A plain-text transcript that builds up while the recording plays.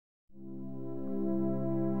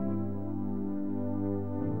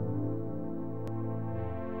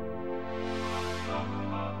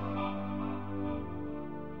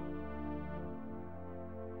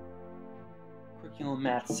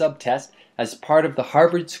Curriculum Math subtest as part of the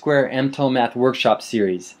Harvard Square MTEL Math Workshop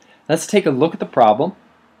series. Let's take a look at the problem.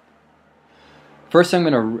 First, I'm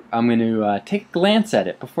going to take a glance at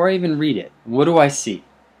it before I even read it. What do I see?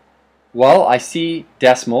 Well, I see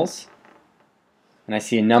decimals, and I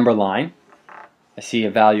see a number line. I see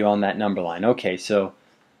a value on that number line. Okay, so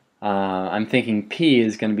I'm thinking P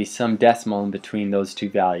is going to be some decimal in between those two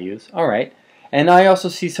values. All right, and I also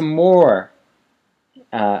see some more.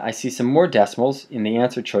 I see some more decimals in the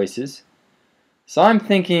answer choices. So I'm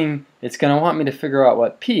thinking it's going to want me to figure out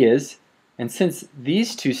what P is, and since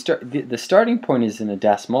these two the starting point is in a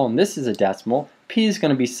decimal and this is a decimal, P is going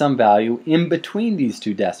to be some value in between these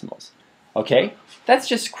two decimals. Okay, that's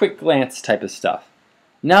just quick glance type of stuff.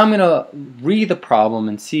 Now I'm going to read the problem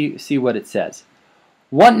and see what it says.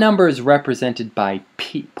 What number is represented by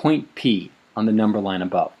point P on the number line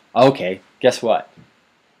above? Okay, guess what?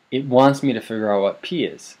 It wants me to figure out what P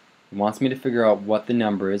is. It wants me to figure out what the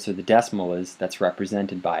number is or the decimal is that's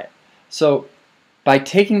represented by it. So by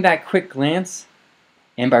taking that quick glance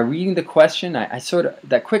and by reading the question,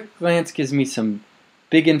 that quick glance gives me some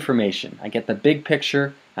big information. I get the big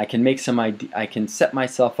picture. I can make some I can set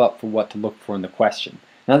myself up for what to look for in the question.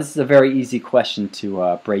 Now this is a very easy question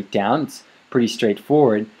to break down. It's pretty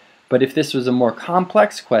straightforward. But if this was a more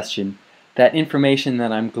complex question, that information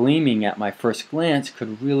that I'm gleaming at my first glance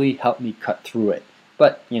could really help me cut through it.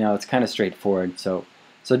 But, you know, it's kind of straightforward. So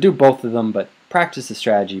do both of them, but practice the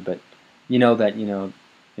strategy. But you know that, in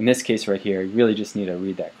this case right here, you really just need to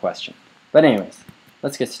read that question. But anyways,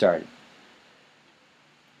 let's get started.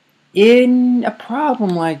 In a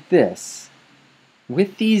problem like this,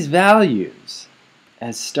 with these values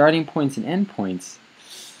as starting points and end points,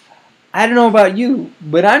 I don't know about you,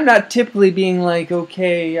 but I'm not typically being like,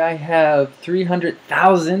 okay, I have 300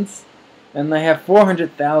 thousandths and I have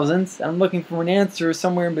 400 thousandths. I'm looking for an answer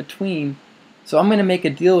somewhere in between. So I'm going to make a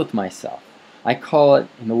deal with myself. I call it,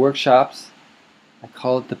 in the workshops, I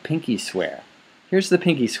call it the pinky swear. Here's the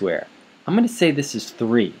pinky swear. I'm going to say this is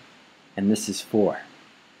 3 and this is 4.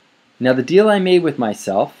 Now the deal I made with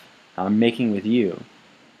myself, I'm making with you,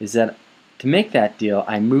 is that to make that deal,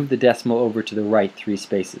 I move the decimal over to the right 3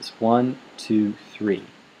 spaces. 1, 2, 3.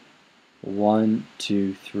 1,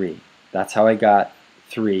 2, 3. That's how I got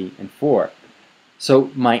 3 and 4. So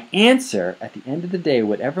my answer, at the end of the day,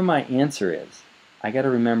 whatever my answer is, I got to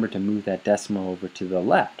remember to move that decimal over to the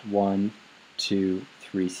left. 1, 2,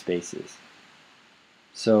 3 spaces.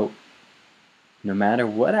 So no matter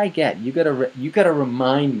what I get, you gotta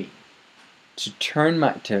remind me to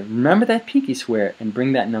remember that pinky swear and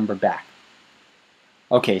bring that number back.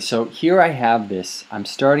 Okay, so here I have this. I'm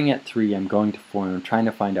starting at 3, I'm going to 4, and I'm trying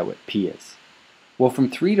to find out what P is. Well,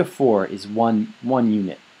 from 3 to 4 is one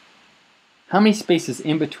unit. How many spaces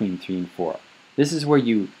in between 3 and 4? This is where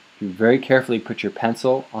you very carefully put your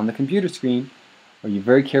pencil on the computer screen, or you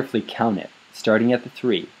very carefully count it, starting at the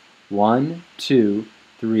 3. 1, 2,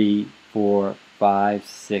 3, 4, 5,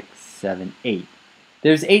 6, 7, 8.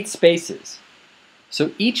 There's 8 spaces.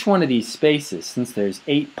 So each one of these spaces, since there's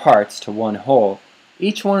 8 parts to one whole,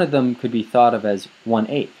 each one of them could be thought of as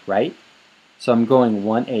 1/8, right? So I'm going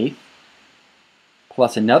 1/8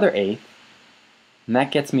 plus another 1/8, and that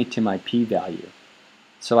gets me to my P value.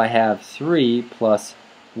 So I have 3 plus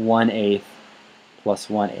 1/8 plus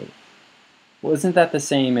 1/8. Well, isn't that the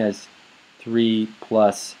same as 3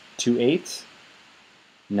 plus 2/8?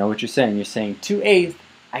 You know what you're saying? You're saying 2/8,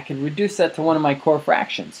 I can reduce that to one of my core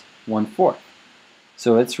fractions, 1/4.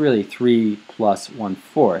 So it's really 3 plus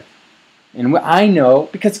 1/4. And I know,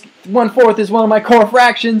 because 1/4 is one of my core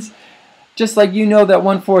fractions, just like you know that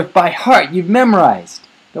 1/4 by heart, you've memorized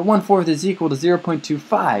that 1/4 is equal to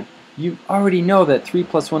 0.25. You already know that 3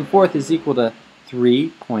 plus 1/4 is equal to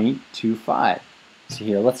 3.25. So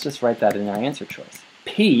here, let's just write that in our answer choice.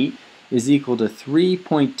 P is equal to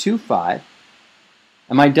 3.25.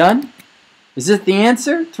 Am I done? Is this the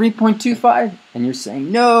answer? 3.25? And you're saying,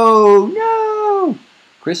 no, no.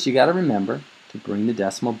 Chris, you got to remember to bring the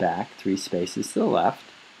decimal back 3 spaces to the left.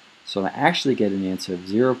 So I actually get an answer of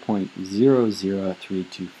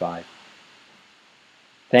 0.00325.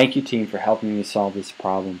 Thank you, team, for helping me solve this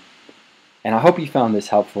problem. And I hope you found this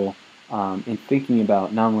helpful in thinking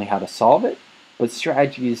about not only how to solve it, but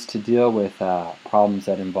strategies to deal with problems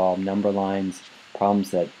that involve number lines,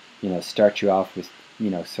 problems that start you off with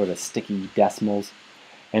sort of sticky decimals,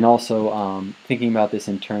 and also thinking about this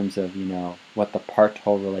in terms of what the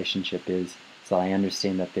part-whole relationship is. So I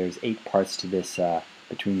understand that there's 8 parts to this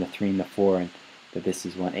between the 3 and the 4, and that this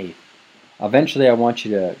is 1/8. Eventually, I want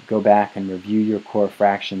you to go back and review your core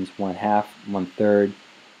fractions: 1/2, 1/3,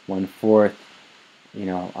 1/4,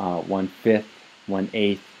 1/5,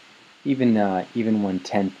 1/8, even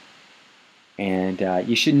 1/10. And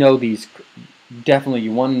you should know these. Definitely,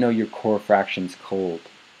 you want to know your core fractions cold.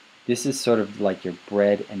 This is sort of like your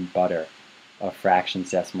bread and butter of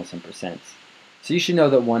fractions, decimals, and percents. So you should know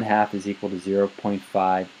that 1/2 is equal to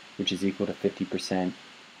 0.5, which is equal to 50%.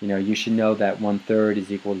 You should know that 1/3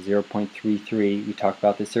 is equal to 0.33. We talked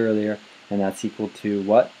about this earlier, and that's equal to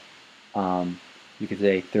what? You could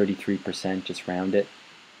say 33%, just round it.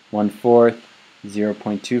 1/4,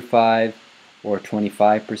 0.25, or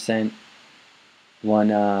 25%.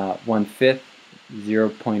 1/5,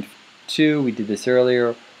 0.2, we did this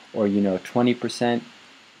earlier, or 20%,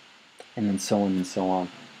 and then so on and so on.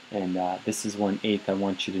 And this is 1/8 I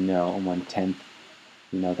want you to know, and 1/10,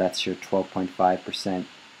 that's your 12.5%,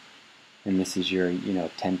 and this is your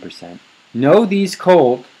 10%. Know these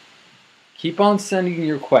cold. Keep on sending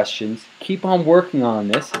your questions. Keep on working on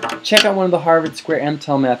this. Check out one of the Harvard Square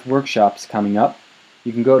MTEL Math workshops coming up.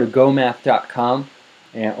 You can go to gomath.com,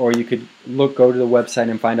 or you could go to the website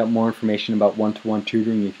and find out more information about one-to-one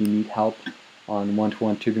tutoring if you need help on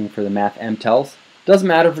one-to-one tutoring for the Math MTELs. Doesn't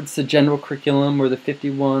matter if it's the General Curriculum or the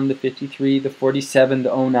 51, the 53, the 47, the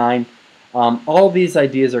 09. All these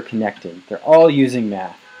ideas are connected. They're all using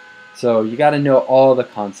math. So you got to know all the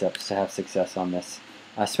concepts to have success on this.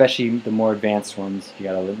 Especially the more advanced ones, you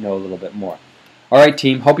got to know a little bit more. All right,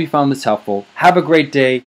 team. Hope you found this helpful. Have a great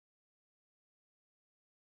day.